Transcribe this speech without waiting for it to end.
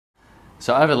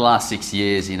So over the last 6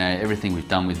 years, everything we've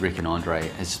done with Rick and Andre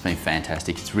has just been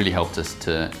fantastic. It's really helped us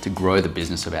to grow the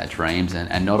business of our dreams,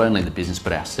 and not only the business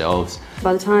but ourselves.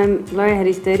 By the time Laurie had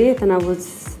his 30th and I was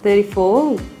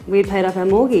 34, we had paid off our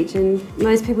mortgage, and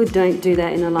most people don't do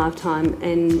that in a lifetime.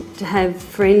 And to have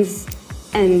friends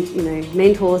and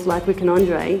mentors like Rick and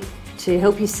Andre to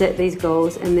help you set these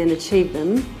goals and then achieve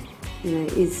them,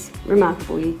 is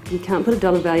remarkable. You can't put a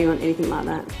dollar value on anything like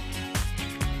that.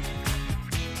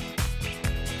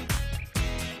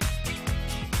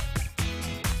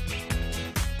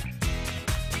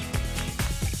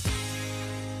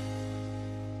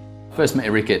 First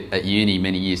met Rick at uni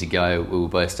many years ago. We were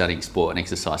both studying sport and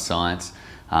exercise science.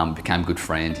 Became good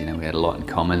friends, we had a lot in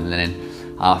common. And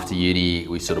then after uni,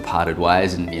 we sort of parted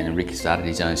ways, and Rick started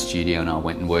his own studio and I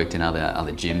went and worked in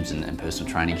other gyms and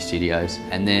personal training studios.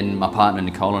 And then my partner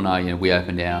Nicole and I, we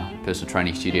opened our personal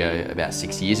training studio about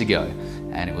 6 years ago.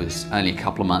 And it was only a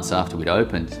couple of months after we'd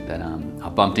opened that I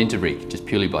bumped into Rick, just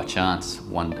purely by chance,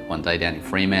 one day down in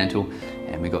Fremantle,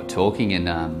 and we got talking,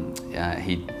 and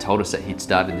he told us that he'd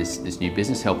started this new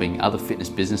business helping other fitness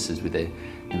businesses with their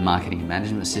marketing and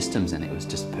management systems, and it was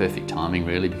just perfect timing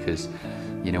really, because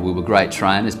we were great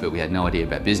trainers but we had no idea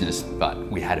about business, but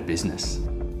we had a business.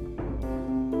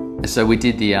 So we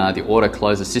did the auto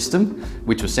closer system,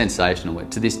 which was sensational.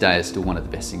 To this day, it's still one of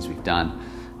the best things we've done.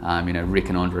 Rick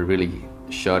and Andre really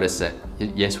showed us that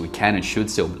yes, we can and should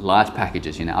sell large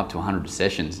packages, up to 100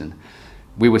 sessions, and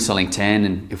we were selling 10,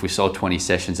 and if we sold 20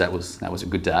 sessions, that was a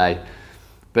good day.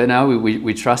 But no,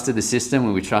 we trusted the system,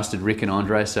 and we trusted Rick and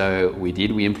Andre, so we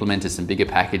did. We implemented some bigger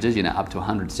packages, up to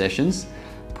 100 sessions,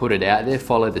 put it out there,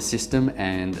 followed the system,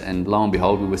 and lo and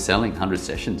behold, we were selling 100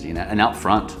 sessions, and up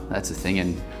front, that's the thing.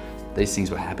 And these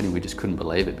things were happening, we just couldn't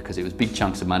believe it, because it was big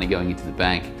chunks of money going into the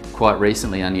bank. Quite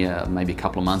recently, only maybe a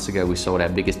couple of months ago, we sold our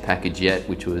biggest package yet,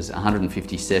 which was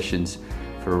 150 sessions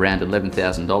for around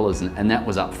 $11,000, and that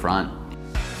was up front.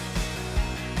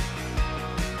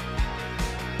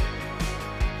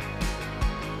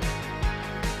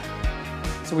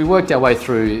 So we worked our way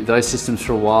through those systems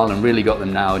for a while and really got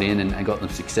them nailed in and got them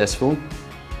successful.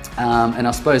 And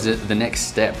I suppose the next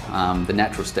step, the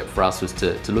natural step for us, was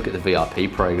to look at the VIP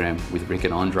program with Rick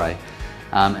and Andre.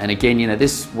 And again,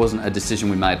 this wasn't a decision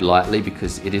we made lightly,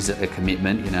 because it is a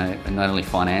commitment, not only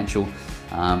financial,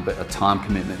 but a time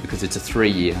commitment, because it's a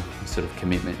 3-year sort of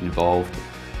commitment involved.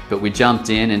 But we jumped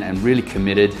in and really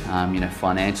committed,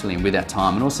 financially and with our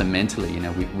time, and also mentally.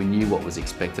 We knew what was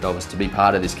expected of us to be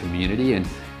part of this community, and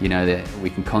that we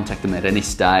can contact them at any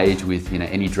stage with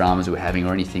any dramas we're having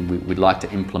or anything we'd like to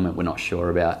implement we're not sure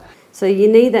about. So you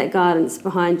need that guidance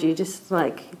behind you, just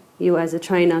like you as a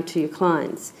trainer to your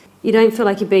clients. You don't feel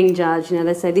like you're being judged.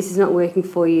 They say this is not working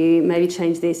for you, maybe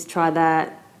change this, try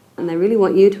that, and they really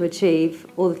want you to achieve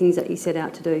all the things that you set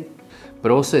out to do. But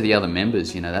also the other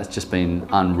members, that's just been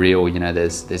unreal.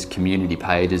 There's community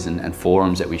pages and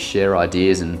forums that we share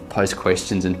ideas and post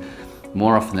questions, and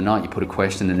more often than not, you put a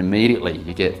question and immediately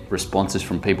you get responses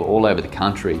from people all over the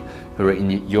country who are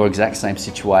in your exact same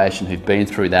situation, who've been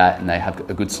through that, and they have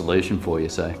a good solution for you.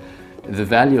 So the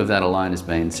value of that alone has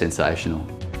been sensational.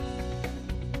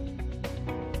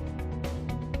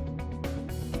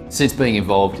 Since being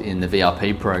involved in the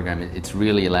VIP program, it's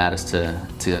really allowed us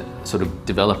to sort of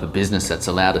develop a business that's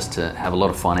allowed us to have a lot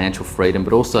of financial freedom,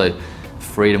 but also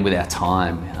freedom with our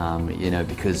time,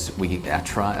 because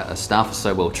our staff are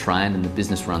so well trained and the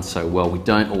business runs so well, we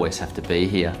don't always have to be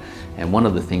here. And one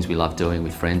of the things we love doing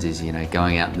with friends is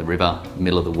going out in the river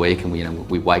middle of the week, and we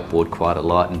wakeboard quite a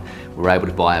lot, and we're able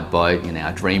to buy a boat,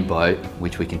 our dream boat,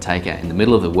 which we can take out in the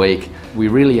middle of the week. We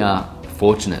really are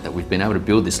fortunate that we've been able to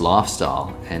build this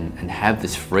lifestyle and have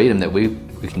this freedom that we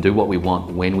can do what we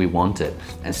want when we want it,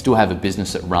 and still have a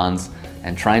business that runs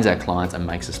and trains our clients and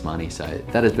makes us money. So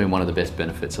that has been one of the best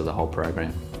benefits of the whole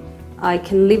program. I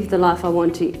can live the life I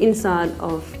want to inside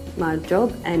of my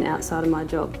job and outside of my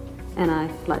job. And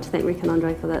I'd like to thank Rick and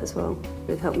Andre for that as well.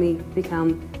 They've helped me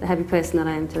become the happy person that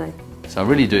I am today. So I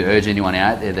really do urge anyone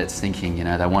out there that's thinking,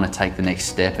 they want to take the next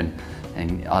step and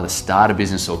either start a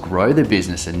business or grow their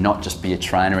business and not just be a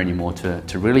trainer anymore,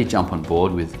 to really jump on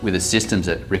board with the systems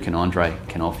that Rick and Andre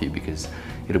can offer you, because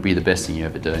it'll be the best thing you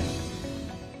ever do.